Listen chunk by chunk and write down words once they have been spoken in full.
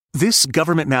This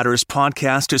Government Matters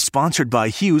podcast is sponsored by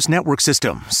Hughes Network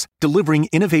Systems, delivering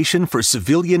innovation for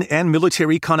civilian and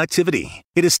military connectivity.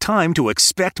 It is time to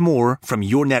expect more from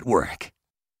your network.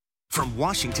 From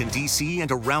Washington, D.C.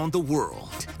 and around the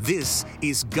world, this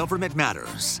is Government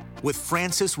Matters with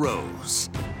Francis Rose.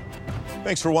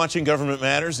 Thanks for watching Government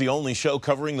Matters, the only show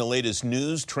covering the latest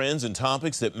news, trends, and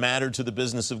topics that matter to the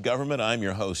business of government. I'm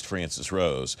your host, Francis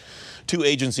Rose. Two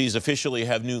agencies officially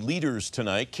have new leaders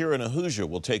tonight. Kiran Ahuja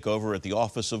will take over at the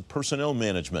Office of Personnel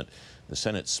Management. The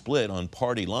Senate split on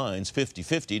party lines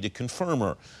 50-50 to confirm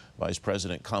her. Vice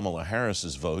President Kamala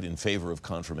Harris's vote in favor of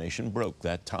confirmation broke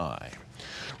that tie.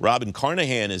 Robin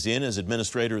Carnahan is in as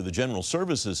Administrator of the General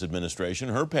Services Administration.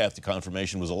 Her path to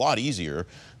confirmation was a lot easier.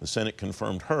 The Senate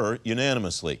confirmed her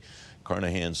unanimously.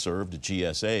 Carnahan served at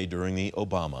GSA during the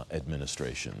Obama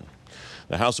administration.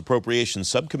 The House Appropriations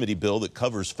Subcommittee bill that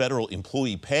covers federal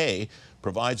employee pay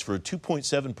provides for a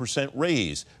 2.7%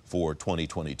 raise for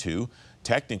 2022.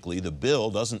 Technically, the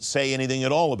bill doesn't say anything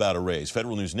at all about a raise.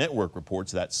 Federal News Network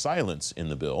reports that silence in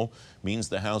the bill means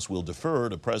the House will defer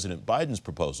to President Biden's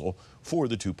proposal for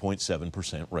the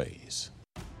 2.7% raise.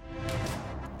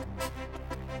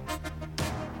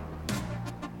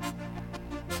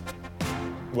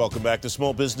 Welcome back to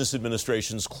Small Business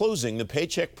Administration's closing the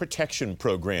Paycheck Protection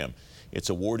Program. It's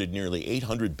awarded nearly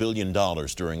 $800 billion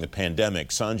during the pandemic.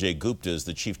 Sanjay Gupta is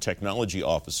the Chief Technology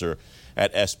Officer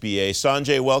at SBA.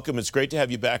 Sanjay, welcome. It's great to have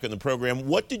you back on the program.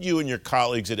 What did you and your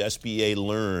colleagues at SBA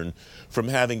learn from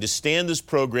having to stand this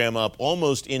program up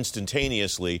almost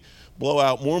instantaneously, blow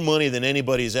out more money than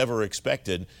anybody's ever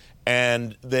expected,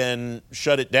 and then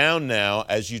shut it down now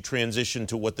as you transition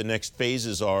to what the next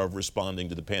phases are of responding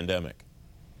to the pandemic?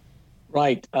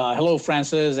 Right. Hello,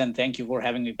 Francis, and thank you for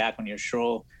having me back on your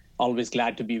show. Always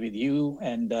glad to be with you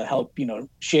and help,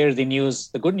 share the news,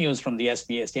 the good news from the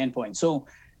SBA standpoint. So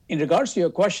in regards to your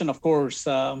question, of course,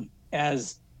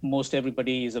 as most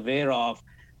everybody is aware of,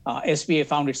 SBA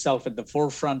found itself at the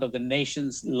forefront of the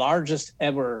nation's largest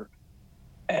ever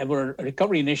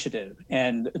recovery initiative.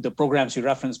 And the programs you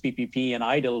referenced, PPP and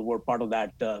EIDL, were part of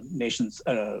that nation's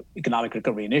economic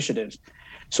recovery initiatives.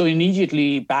 So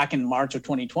immediately back in March of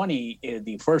 2020,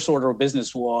 the first order of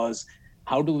business was,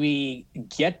 how do we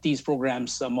get these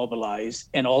programs mobilized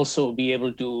and also be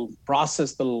able to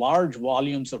process the large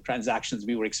volumes of transactions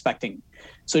we were expecting?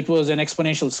 So it was an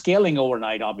exponential scaling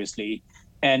overnight, obviously,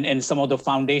 and some of the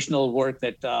foundational work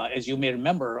that, as you may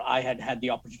remember, I had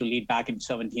the opportunity to lead back in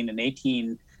 17 and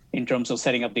 18 in terms of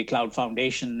setting up the cloud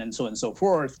foundation and so on and so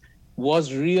forth,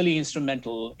 was really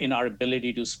instrumental in our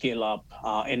ability to scale up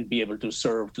and be able to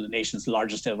serve to the nation's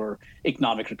largest ever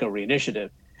economic recovery initiative.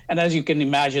 And as you can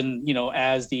imagine,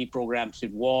 as the programs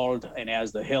evolved and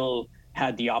as the Hill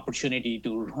had the opportunity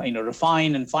to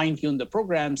refine and fine-tune the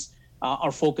programs,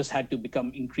 our focus had to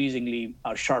become increasingly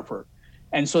sharper.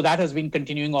 And so that has been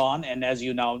continuing on. And as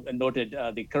you now noted,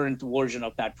 the current version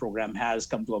of that program has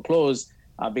come to a close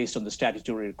based on the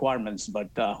statutory requirements. But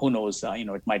who knows,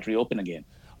 it might reopen again.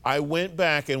 I went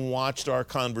back and watched our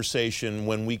conversation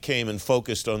when we came and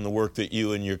focused on the work that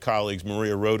you and your colleagues,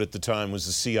 Maria Rohde at the time was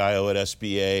the CIO at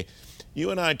SBA.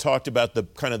 You and I talked about the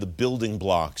kind of the building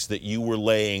blocks that you were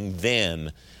laying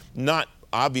then, not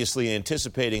obviously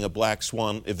anticipating a black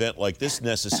swan event like this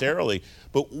necessarily,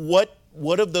 but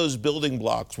what of those building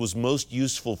blocks was most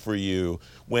useful for you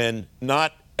when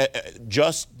not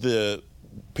just the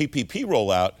PPP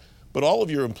rollout, but all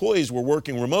of your employees were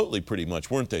working remotely pretty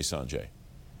much, weren't they, Sanjay?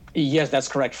 Yes, that's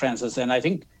correct, Francis. And I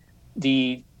think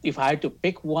if I had to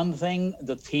pick one thing,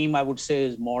 the theme I would say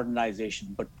is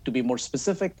modernization. But to be more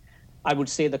specific, I would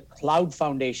say the cloud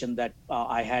foundation that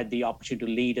I had the opportunity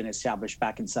to lead and establish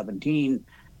back in 17.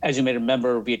 As you may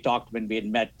remember, we had talked when we had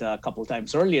met a couple of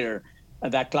times earlier.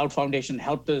 That cloud foundation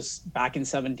helped us back in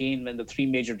 17 when the three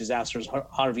major disasters,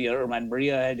 Harvey, Irma, and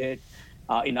Maria, had hit,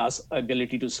 in our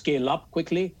ability to scale up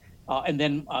quickly. And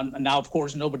then now, of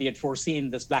course, nobody had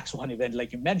foreseen this black swan event,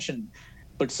 like you mentioned.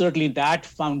 But certainly that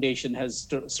foundation has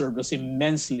served us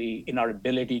immensely in our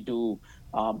ability to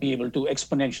be able to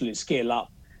exponentially scale up.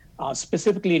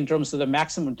 Specifically in terms of the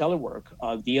maximum telework,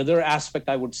 the other aspect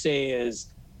I would say is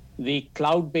the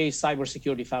cloud-based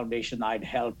cybersecurity foundation I'd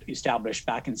helped establish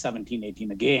back in 17,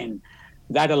 18 again,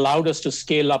 that allowed us to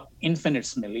scale up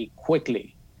infinitesimally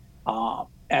quickly.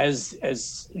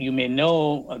 As you may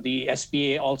know, the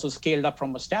SBA also scaled up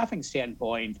from a staffing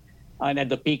standpoint, and at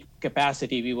the peak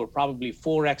capacity, we were probably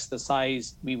 4x the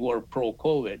size we were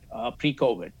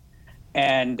pre-COVID.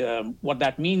 And what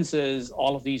that means is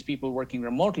all of these people working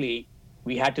remotely,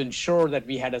 we had to ensure that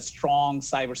we had a strong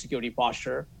cybersecurity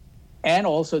posture. And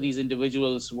also these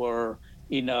individuals were,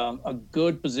 in a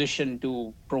good position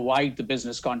to provide the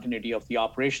business continuity of the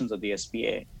operations of the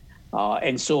SBA.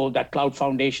 And so that cloud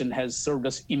foundation has served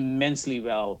us immensely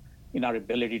well in our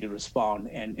ability to respond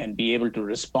and be able to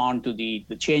respond to the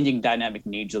changing dynamic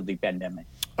needs of the pandemic.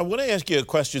 I want to ask you a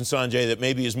question, Sanjay, that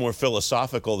maybe is more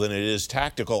philosophical than it is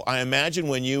tactical. I imagine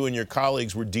when you and your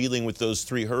colleagues were dealing with those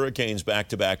 3 hurricanes back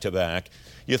to back to back,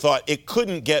 you thought it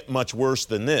couldn't get much worse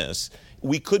than this.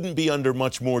 We couldn't be under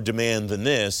much more demand than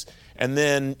this. And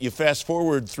then you fast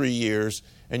forward 3 years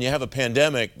and you have a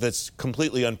pandemic that's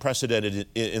completely unprecedented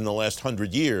in the last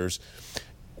 100 years.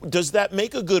 Does that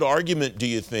make a good argument, do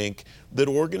you think, that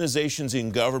organizations in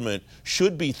government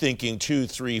should be thinking 2,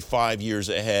 3, 5 years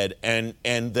ahead, and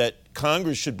that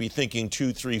Congress should be thinking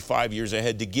 2, 3, 5 years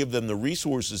ahead to give them the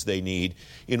resources they need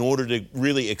in order to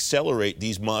really accelerate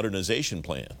these modernization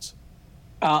plans?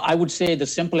 I would say the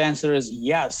simple answer is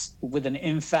yes, with an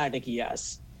emphatic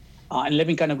yes. And let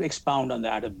me kind of expound on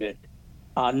that a bit.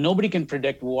 Nobody can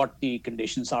predict what the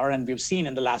conditions are, and we've seen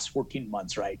in the last 14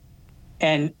 months, right?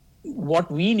 And what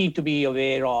we need to be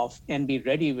aware of and be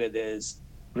ready with is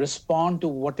respond to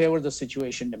whatever the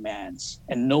situation demands.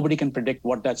 And nobody can predict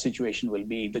what that situation will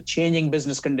be. The changing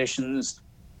business conditions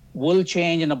will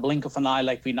change in a blink of an eye,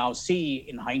 like we now see.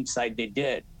 In hindsight, they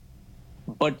did.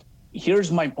 But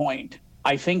here's my point.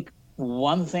 I think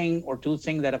one thing or two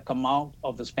things that have come out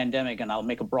of this pandemic, and I'll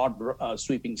make a broad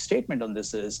sweeping statement on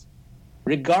this, is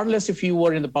regardless if you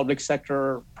were in the public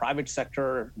sector, private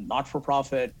sector,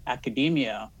 not-for-profit,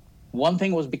 academia, one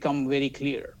thing was become very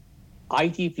clear.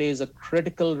 IT plays a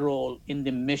critical role in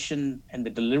the mission and the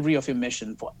delivery of a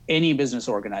mission for any business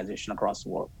organization across the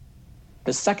world.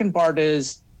 The second part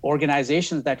is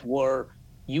organizations that were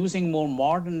using more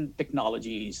modern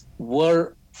technologies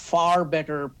were far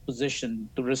better positioned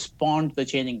to respond to the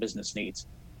changing business needs.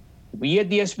 We at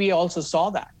the SBA also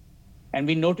saw that. And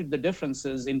we noted the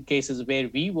differences in cases where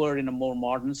we were in a more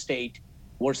modern state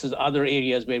versus other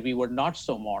areas where we were not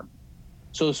so modern.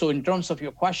 So in terms of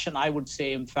your question, I would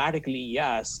say emphatically,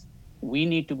 yes, we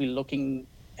need to be looking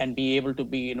and be able to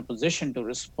be in a position to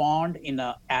respond in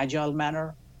an agile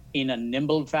manner, in a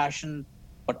nimble fashion,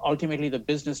 but ultimately the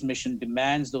business mission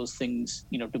demands those things,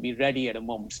 to be ready at a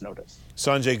moment's notice.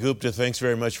 Sanjay Gupta, thanks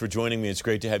very much for joining me. It's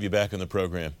great to have you back on the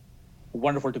program.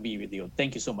 Wonderful to be with you.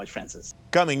 Thank you so much, Francis.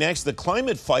 Coming next, the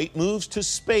climate fight moves to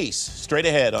space. Straight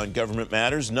ahead on Government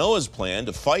Matters, NOAA's plan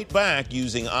to fight back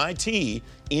using IT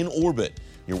in orbit.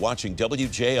 You're watching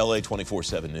WJLA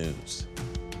 24/7 News.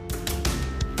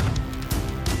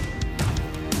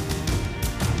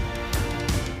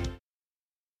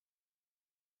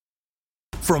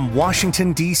 From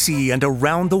Washington, D.C. and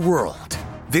around the world,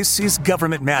 this is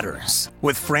Government Matters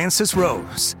with Francis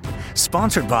Rose.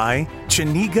 Sponsored by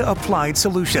Chiniga Applied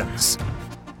Solutions.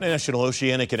 National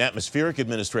Oceanic and Atmospheric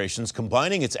Administration's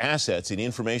combining its assets in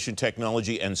information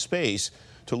technology and space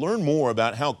to learn more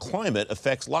about how climate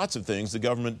affects lots of things the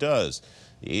government does.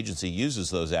 The agency uses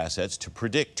those assets to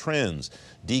predict trends.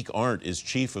 Deke Arndt is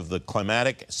chief of the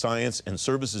Climatic Science and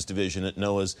Services Division at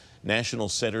NOAA's National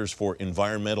Centers for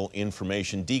Environmental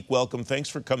Information. Deke, welcome. Thanks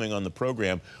for coming on the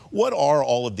program. What are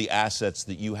all of the assets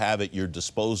that you have at your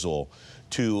disposal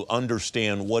to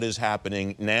understand what is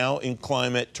happening now in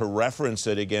climate, to reference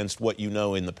it against what you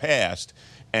know in the past,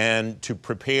 and to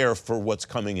prepare for what's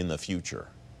coming in the future?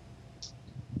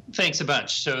 Thanks a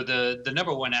bunch. So the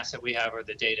number one asset we have are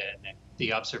the data and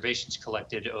the observations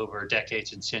collected over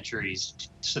decades and centuries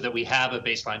so that we have a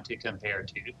baseline to compare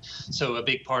to. So a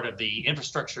big part of the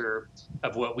infrastructure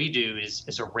of what we do is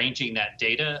arranging that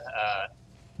data.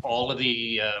 All of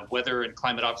the weather and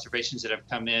climate observations that have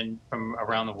come in from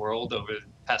around the world over the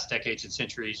past decades and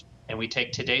centuries, and we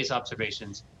take today's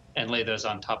observations and lay those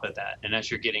on top of that. And as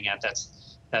you're getting at,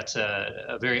 that's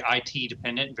a very IT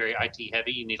dependent, very IT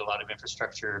heavy. You need a lot of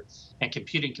infrastructure and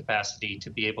computing capacity to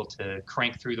be able to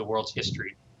crank through the world's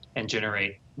history and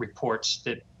generate reports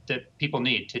that people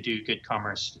need to do good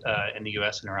commerce in the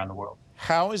U.S. and around the world.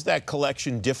 How is that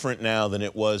collection different now than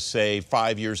it was, say,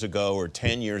 5 years ago or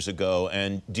 10 years ago?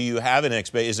 And do you have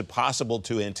is it possible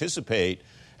to anticipate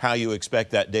how you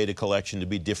expect that data collection to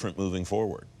be different moving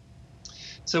forward?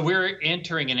 So we're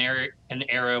entering an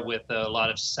era with a lot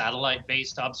of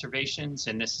satellite-based observations,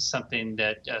 and this is something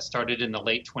that started in the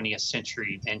late 20th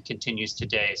century and continues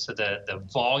today. So the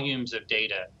volumes of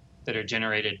data that are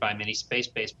generated by many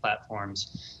space-based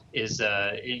platforms is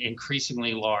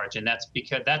increasingly large, and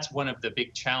that's one of the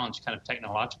big kind of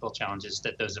technological challenges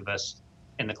that those of us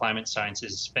in the climate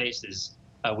sciences space is.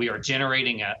 We are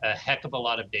generating a heck of a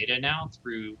lot of data now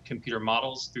through computer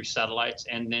models, through satellites,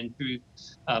 and then through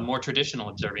more traditional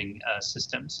observing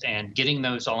systems. And getting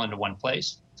those all into one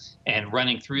place and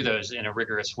running through those in a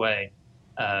rigorous way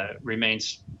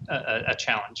remains a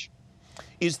challenge.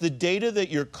 Is the data that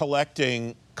you're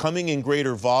collecting coming in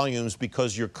greater volumes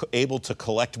because you're able to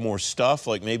collect more stuff,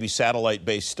 like maybe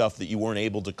satellite-based stuff that you weren't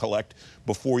able to collect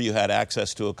before you had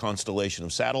access to a constellation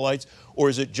of satellites? Or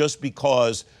is it just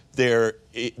because there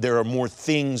are more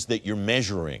things that you're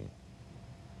measuring?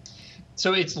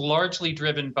 So it's largely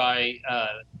driven by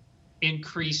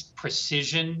increased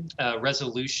precision,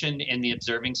 resolution in the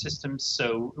observing systems.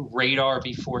 So radar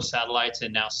before satellites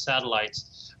and now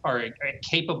satellites are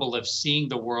capable of seeing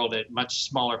the world at much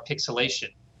smaller pixelation.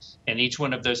 And each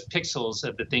one of those pixels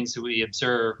of the things that we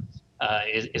observe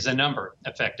is a number,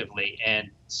 effectively. And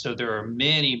so there are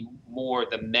many more.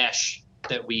 The mesh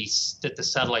that the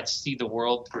satellites see the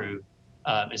world through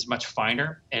is much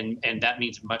finer, and that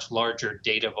means much larger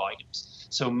data volumes.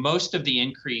 So most of the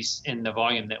increase in the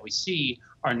volume that we see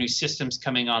are new systems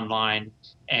coming online,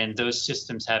 and those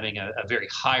systems having a very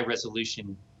high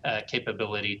resolution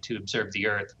capability to observe the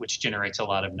Earth, which generates a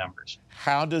lot of numbers.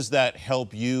 How does that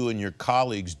help you and your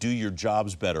colleagues do your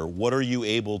jobs better? What are you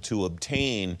able to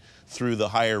obtain through the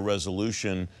higher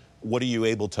resolution? What are you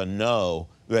able to know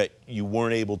that you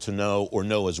weren't able to know or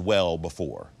know as well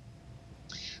before?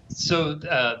 So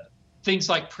things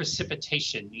like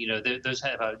precipitation, those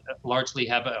largely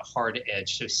have a hard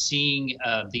edge. So seeing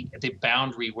the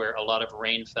boundary where a lot of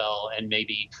rain fell, and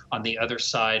maybe on the other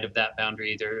side of that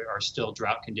boundary there are still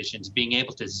drought conditions, being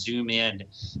able to zoom in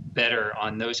better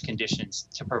on those conditions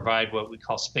to provide what we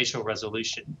call spatial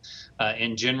resolution.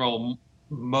 In general,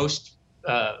 most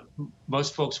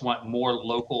folks want more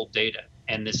local data,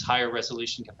 and this higher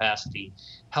resolution capacity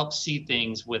helps see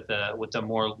things with a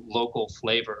more local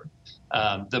flavor.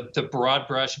 The broad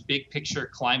brush, big picture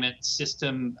climate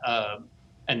system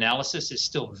analysis is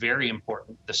still very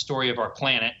important, the story of our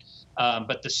planet,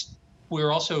 but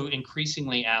we're also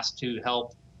increasingly asked to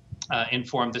help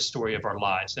inform the story of our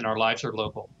lives, and our lives are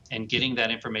local, and getting that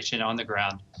information on the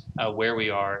ground where we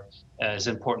are is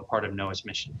an important part of NOAA's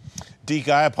mission. Deke,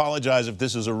 I apologize if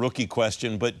this is a rookie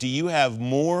question, but do you have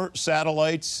more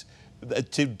satellites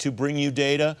to bring you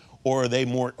data, or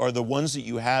are the ones that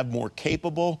you have more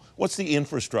capable? What's the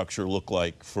infrastructure look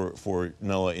like for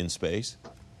NOAA in space?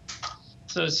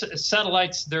 So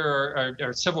satellites, there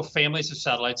are several families of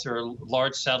satellites. There are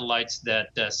large satellites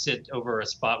that sit over a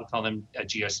spot. We call them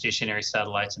geostationary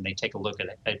satellites, and they take a look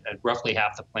at roughly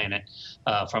half the planet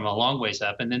from a long ways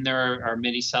up. And then there are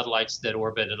many satellites that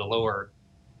orbit at a lower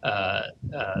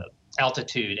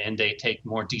altitude, and they take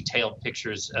more detailed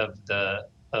pictures of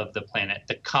the planet.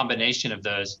 The combination of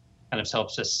those kind of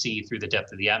helps us see through the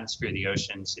depth of the atmosphere, the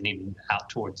oceans, and even out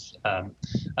towards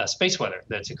space weather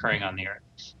that's occurring on the Earth.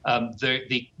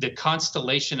 The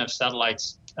constellation of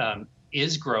satellites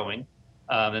is growing,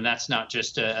 and that's not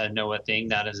just a NOAA thing.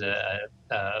 That is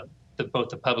both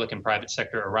the public and private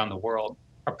sector around the world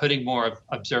are putting more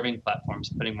observing platforms,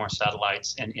 putting more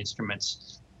satellites and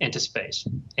instruments into space,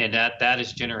 and that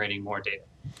is generating more data.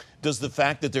 Does the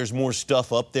fact that there's more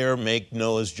stuff up there make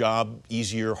NOAA's job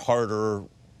easier, harder,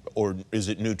 or is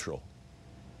it neutral?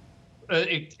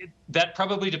 That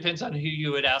probably depends on who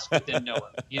you would ask within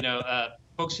NOAA.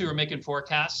 Folks who are making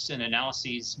forecasts and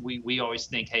analyses, we always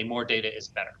think, hey, more data is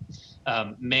better.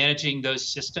 Managing those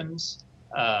systems,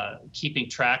 keeping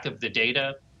track of the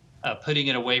data, putting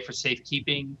it away for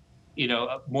safekeeping,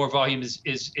 more volume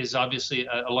is obviously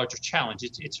a larger challenge.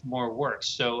 It's more work.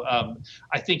 So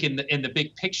I think in the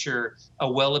big picture,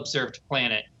 a well-observed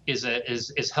planet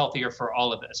is healthier for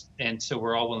all of us, and so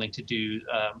we're all willing to do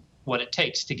what it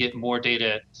takes to get more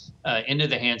data into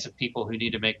the hands of people who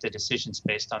need to make the decisions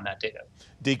based on that data.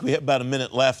 Deke, we have about a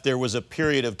minute left. There was a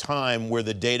period of time where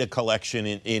the data collection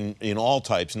in all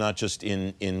types, not just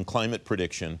in climate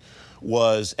prediction,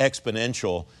 was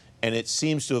exponential, and it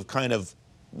seems to have kind of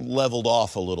leveled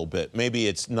off a little bit. Maybe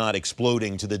it's not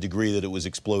exploding to the degree that it was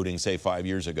exploding, say, 5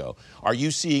 years ago. Are you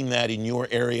seeing that in your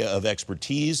area of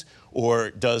expertise,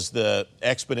 or does the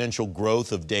exponential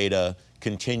growth of data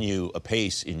continue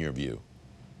apace in your view?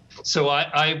 So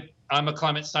I'm a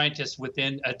climate scientist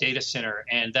within a data center,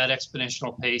 and that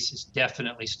exponential pace is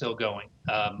definitely still going.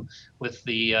 With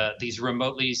these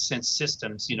remotely sensed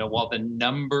systems, while the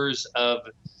numbers of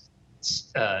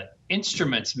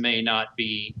instruments may not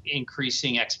be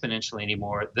increasing exponentially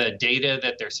anymore, the data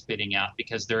that they're spitting out,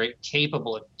 because they're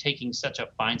capable of taking such a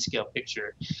fine scale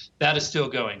picture, that is still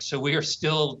going. So we are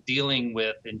still dealing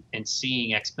with and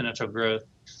seeing exponential growth,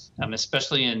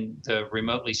 especially in the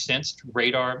remotely sensed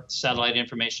radar, satellite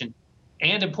information,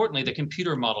 and importantly, the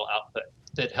computer model output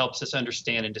that helps us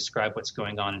understand and describe what's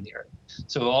going on in the Earth.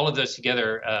 So all of those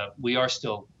together, we are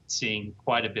still seeing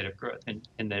quite a bit of growth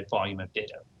in the volume of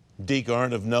data. Deke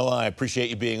Arndt of NOAA, I appreciate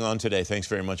you being on today. Thanks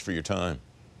very much for your time.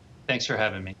 Thanks for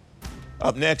having me.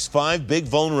 Up next, 5 big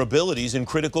vulnerabilities in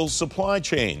critical supply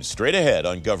chains. Straight ahead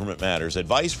on Government Matters,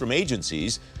 advice from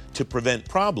agencies to prevent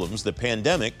problems the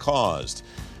pandemic caused.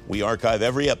 We archive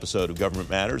every episode of Government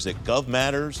Matters at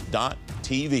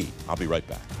govmatters.tv. I'll be right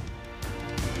back.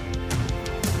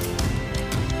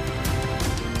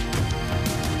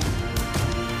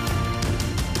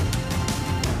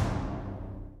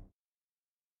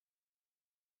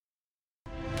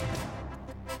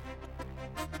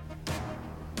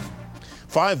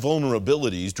 Five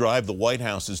vulnerabilities drive the White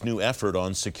House's new effort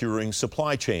on securing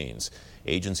supply chains.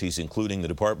 Agencies including the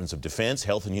Departments of Defense,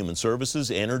 Health and Human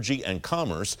Services, Energy, and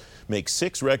Commerce make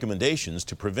 6 recommendations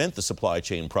to prevent the supply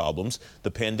chain problems the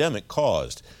pandemic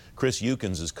caused. Chris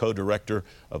Yukins is co-director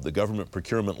of the Government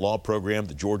Procurement Law Program at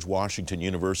the George Washington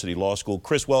University Law School.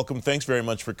 Chris, welcome. Thanks very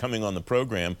much for coming on the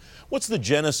program. What's the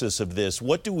genesis of this?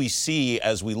 What do we see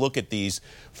as we look at these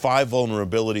 5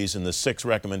 vulnerabilities and the 6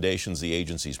 recommendations the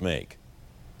agencies make?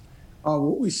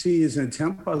 What we see is an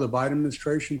attempt by the Biden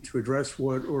administration to address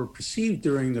what were perceived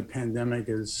during the pandemic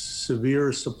as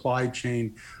severe supply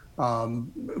chain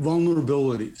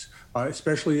vulnerabilities,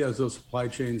 especially as those supply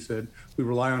chains that we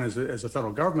rely on as a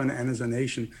federal government and as a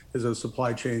nation, as those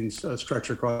supply chains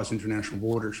stretch across international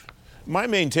borders. My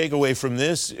main takeaway from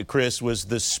this, Chris, was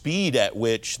the speed at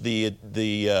which the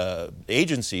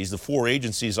agencies, the 4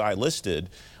 agencies I listed,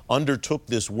 undertook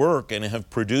this work and have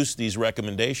produced these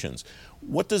recommendations.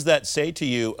 What does that say to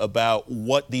you about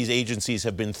what these agencies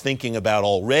have been thinking about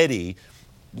already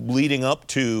leading up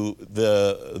to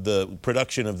the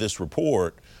production of this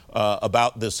report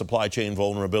about the supply chain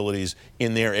vulnerabilities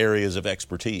in their areas of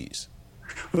expertise?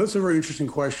 Well, that's a very interesting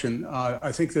question.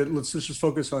 I think that let's just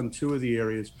focus on 2 of the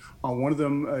areas. One of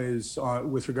them is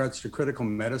with regards to critical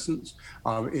medicines.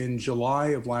 In July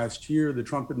of last year, the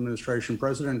Trump administration,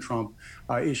 President Trump,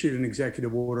 issued an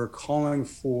executive order calling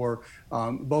for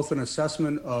both an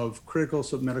assessment of critical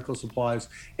medical supplies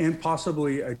and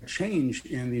possibly a change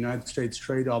in the United States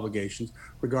trade obligations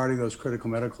regarding those critical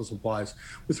medical supplies.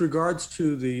 With regards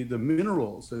to the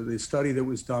minerals, the study that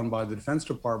was done by the Defense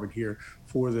Department here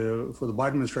for the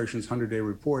Biden administration's 100-day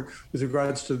report, with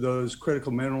regards to those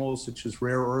critical minerals such as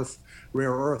rare earths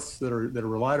that are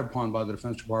relied upon by the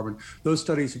Defense Department, those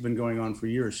studies have been going on for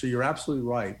years. So you're absolutely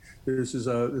right. This is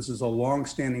a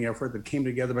long-standing effort that came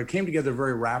together, but came together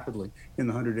very rapidly in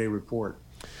the 100-day report.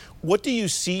 What do you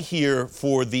see here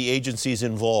for the agencies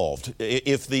involved?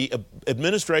 If the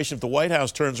administration, if the White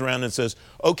House turns around and says,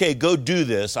 okay, go do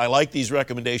this, I like these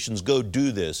recommendations, go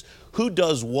do this, who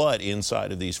does what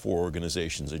inside of these 4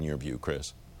 organizations in your view,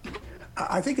 Chris?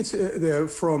 I think it's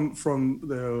from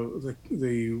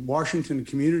the Washington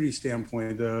community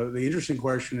standpoint, the interesting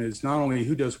question is not only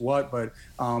who does what, but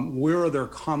where are there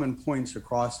common points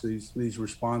across these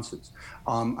responses?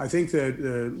 I think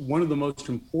that one of the most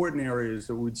important areas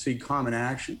that we'd see common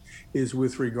action is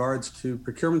with regards to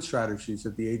procurement strategies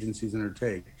that the agencies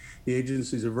undertake. The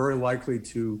agencies are very likely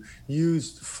to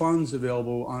use funds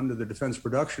available under the Defense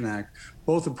Production Act,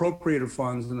 both appropriated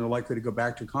funds, and they're likely to go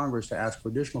back to Congress to ask for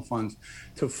additional funds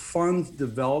to fund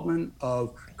development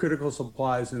of critical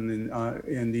supplies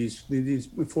in these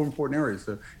 4 important areas,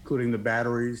 including the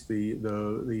batteries,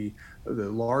 the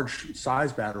large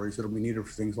size batteries that will be needed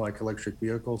for things like electric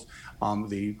vehicles,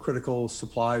 the critical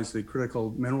supplies, the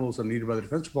critical minerals that are needed by the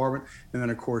Defense Department, and then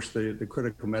of course the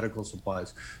critical medical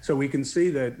supplies. So we can see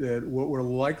that what we're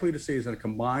likely to see is a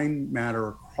combined matter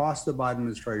across the Biden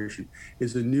administration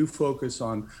is a new focus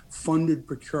on funded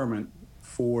procurement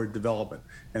for development.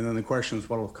 And then the question is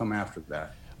what will come after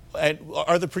that. And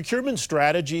are the procurement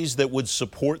strategies that would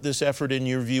support this effort, in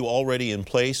your view, already in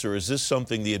place, or is this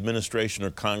something the administration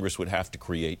or Congress would have to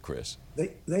create, Chris?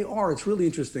 They are. It's really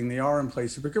interesting. They are in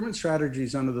place. The procurement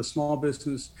strategies under the Small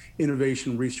Business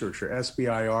Innovation Researcher,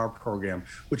 SBIR program,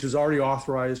 which is already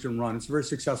authorized and run. It's a very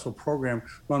successful program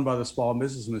run by the Small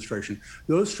Business Administration.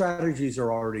 Those strategies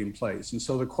are already in place. And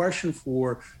so the question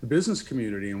for the business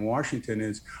community in Washington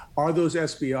is, are those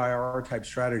SBIR type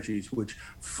strategies which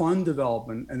fund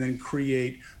development and then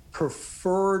create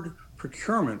preferred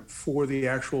procurement for the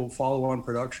actual follow-on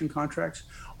production contracts?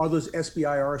 Are those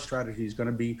SBIR strategies going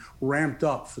to be ramped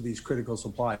up for these critical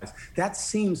supplies? That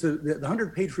seems the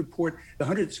 100-page report, the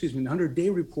 100-day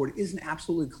report isn't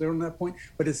absolutely clear on that point,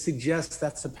 but it suggests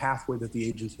that's the pathway that the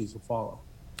agencies will follow.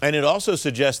 And it also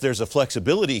suggests there's a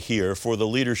flexibility here for the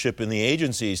leadership in the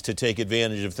agencies to take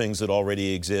advantage of things that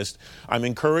already exist. I'm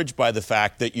encouraged by the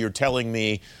fact that you're telling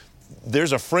me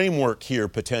there's a framework here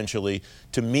potentially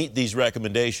to meet these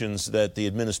recommendations that the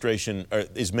administration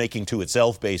is making to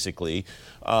itself, basically,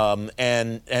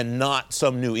 and not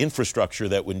some new infrastructure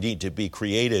that would need to be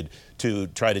created to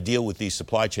try to deal with these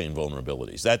supply chain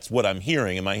vulnerabilities. That's what I'm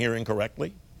hearing. Am I hearing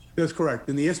correctly? That's correct.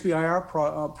 And the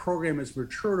SBIR program has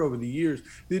matured over the years.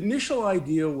 The initial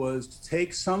idea was to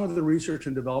take some of the research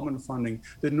and development funding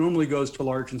that normally goes to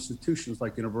large institutions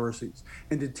like universities,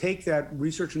 and to take that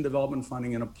research and development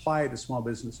funding and apply it to small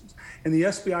businesses. And the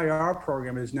SBIR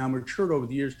program has now matured over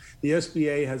the years. The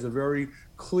SBA has a very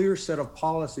clear set of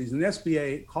policies, and the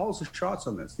SBA calls the shots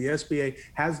on this. The SBA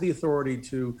has the authority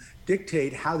to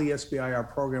dictate how the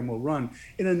SBIR program will run.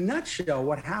 In a nutshell,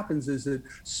 what happens is that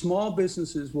small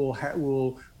businesses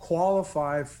will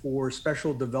qualify for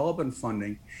special development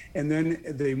funding, and then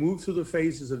they move through the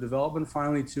phases of development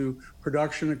finally to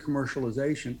production and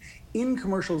commercialization. In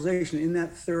commercialization, in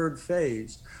that third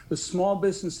phase, the small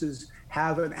businesses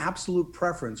have an absolute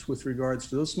preference with regards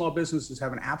to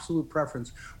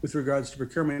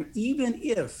procurement, even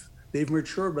if they've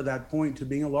matured by that point to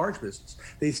being a large business.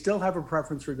 They still have a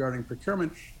preference regarding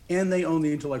procurement, and they own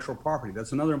the intellectual property.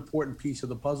 That's another important piece of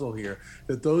the puzzle here,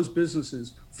 that those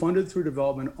businesses funded through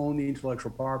development own the intellectual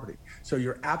property. So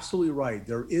you're absolutely right.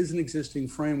 There is an existing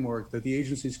framework that the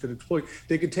agencies could exploit.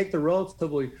 They could take the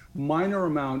relatively minor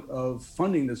amount of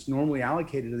funding that's normally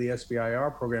allocated to the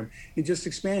SBIR program and just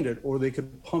expand it, or they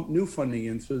could pump new funding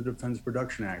in through the Defense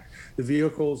Production Act. The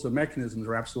vehicles, the mechanisms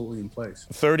are absolutely in place.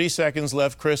 30 seconds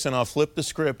left, Chris, and I'll flip the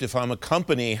script. If I'm a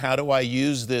company, how do I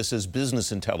use this as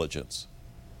business intelligence?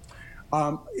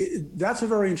 That's a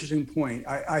very interesting point.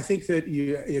 I think that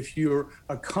if you're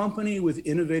a company with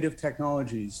innovative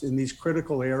technologies in these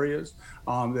critical areas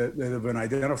that have been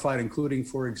identified, including,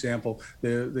 for example,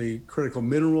 the critical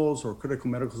minerals or critical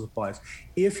medical supplies,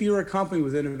 if you're a company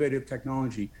with innovative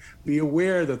technology, be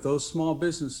aware that those small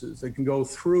businesses that can go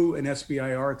through an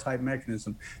SBIR type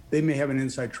mechanism, they may have an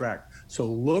inside track. So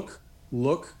look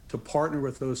to partner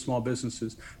with those small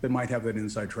businesses that might have that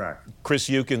inside track. Chris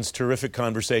Yukins, terrific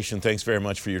conversation. Thanks very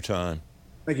much for your time.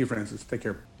 Thank you, Francis. Take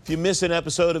care. If you miss an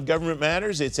episode of Government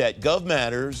Matters, it's at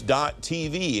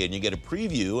govmatters.tv, and you get a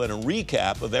preview and a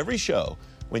recap of every show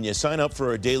when you sign up for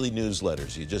our daily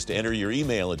newsletters. You just enter your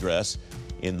email address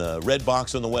in the red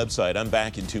box on the website. I'm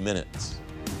back in 2 minutes.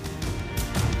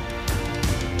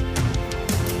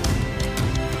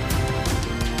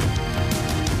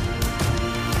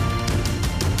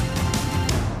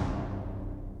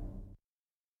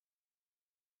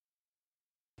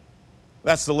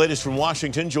 That's the latest from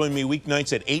Washington. Join me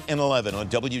weeknights at 8 and 11 on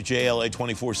WJLA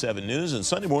 24/7 News and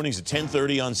Sunday mornings at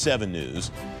 10:30 on 7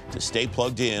 News to stay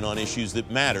plugged in on issues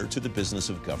that matter to the business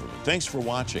of government. Thanks for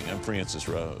watching. I'm Francis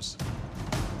Rose.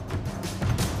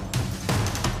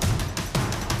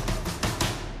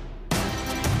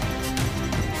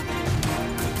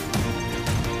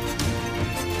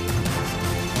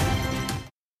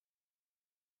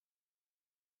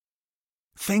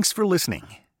 Thanks for listening.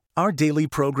 Our daily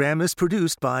program is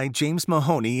produced by James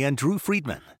Mahoney and Drew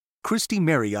Friedman. Christy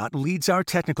Marriott leads our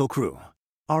technical crew.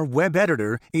 Our web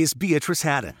editor is Beatrice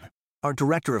Haddon. Our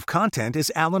director of content is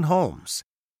Alan Holmes.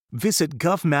 Visit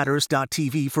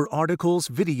govmatters.tv for articles,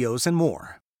 videos, and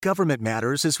more. Government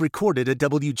Matters is recorded at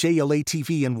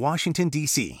WJLA-TV in Washington,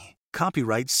 D.C.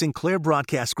 Copyright Sinclair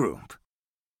Broadcast Group.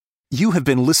 You have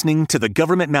been listening to the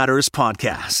Government Matters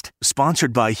podcast,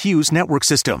 sponsored by Hughes Network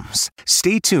Systems.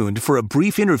 Stay tuned for a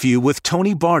brief interview with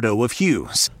Tony Bardo of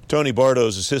Hughes. Tony Bardo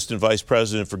is Assistant Vice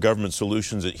President for Government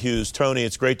Solutions at Hughes. Tony,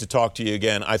 it's great to talk to you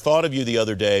again. I thought of you the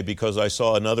other day because I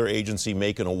saw another agency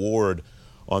make an award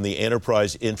on the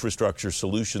Enterprise Infrastructure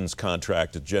Solutions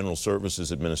contract at General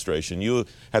Services Administration. You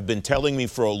have been telling me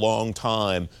for a long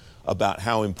time about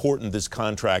how important this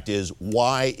contract is.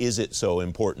 Why is it so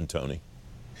important, Tony?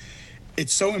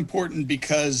 It's so important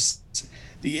because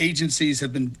the agencies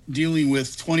have been dealing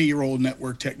with 20-year-old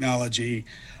network technology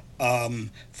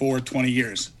for 20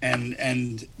 years.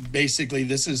 And basically,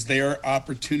 this is their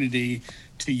opportunity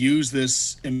to use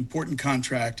this important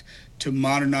contract to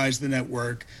modernize the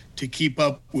network, to keep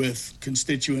up with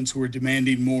constituents who are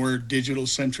demanding more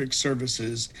digital-centric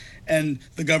services. And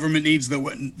the government needs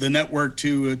the network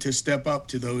to step up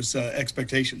to those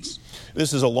expectations.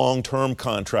 This is a long-term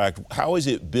contract. How is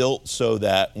it built so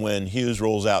that when Hughes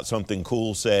rolls out something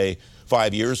cool, say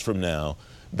 5 years from now,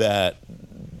 that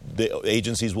the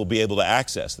agencies will be able to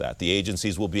access that? The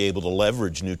agencies will be able to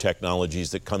leverage new technologies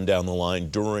that come down the line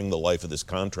during the life of this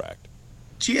contract?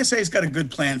 GSA's got a good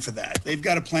plan for that. They've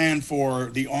got a plan for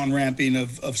the on-ramping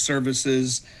of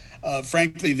services.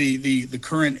 Frankly, the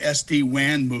current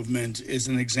SD-WAN movement is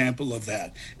an example of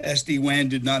that. SD-WAN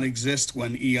did not exist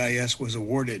when EIS was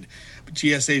awarded. But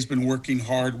GSA has been working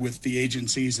hard with the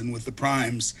agencies and with the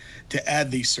primes to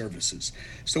add these services.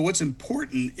 So what's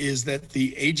important is that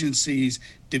the agencies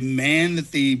demand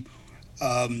that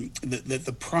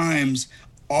the primes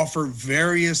offer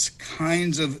various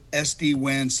kinds of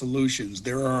SD-WAN solutions.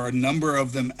 There are a number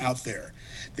of them out there.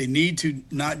 They need to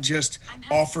not just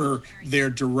offer their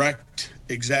direct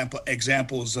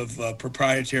examples of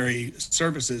proprietary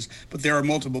services, but there are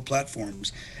multiple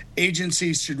platforms.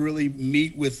 Agencies should really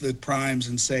meet with the primes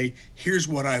and say, here's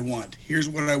what I want. Here's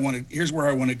where I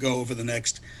want to go over the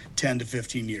next 10 to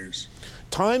 15 years.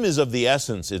 Time is of the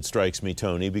essence, it strikes me,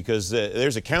 Tony, because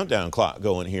there's a countdown clock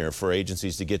going here for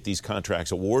agencies to get these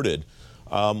contracts awarded.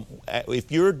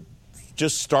 If you're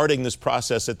just starting this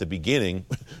process at the beginning,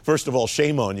 first of all,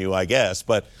 shame on you, I guess.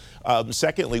 But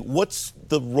secondly, what's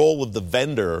the role of the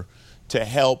vendor to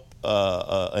help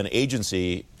an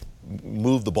agency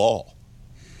move the ball?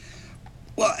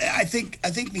 Well, I think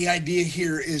the idea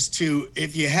here is to,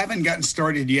 if you haven't gotten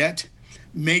started yet,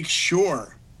 make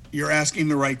sure you're asking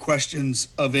the right questions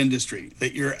of industry,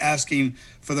 that you're asking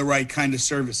for the right kind of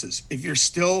services. If you're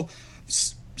still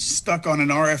stuck on an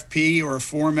RFP or a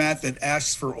format that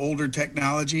asks for older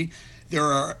technology, there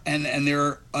are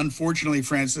unfortunately,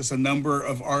 Francis, a number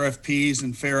of RFPs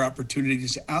and fair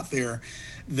opportunities out there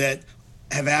that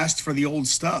have asked for the old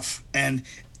stuff, and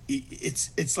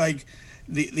it's like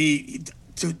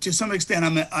to some extent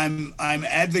I'm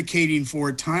advocating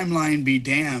for timeline be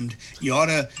damned. You ought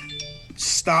to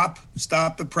stop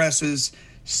the presses,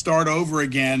 start over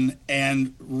again,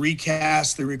 and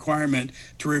recast the requirement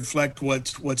to reflect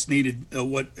what's needed,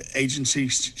 what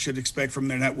agencies should expect from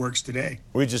their networks today.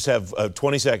 We just have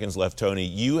 20 seconds left, Tony.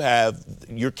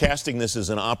 You're casting this as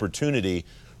an opportunity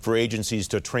for agencies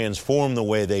to transform the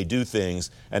way they do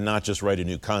things and not just write a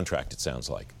new contract, it sounds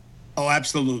like. Oh,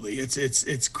 absolutely.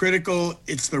 It's critical.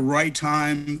 It's the right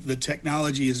time. The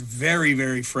technology is very,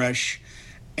 very fresh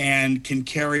and can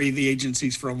carry the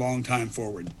agencies for a long time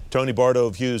forward. Tony Bardo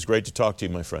of Hughes, great to talk to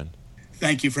you, my friend.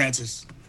 Thank you, Francis.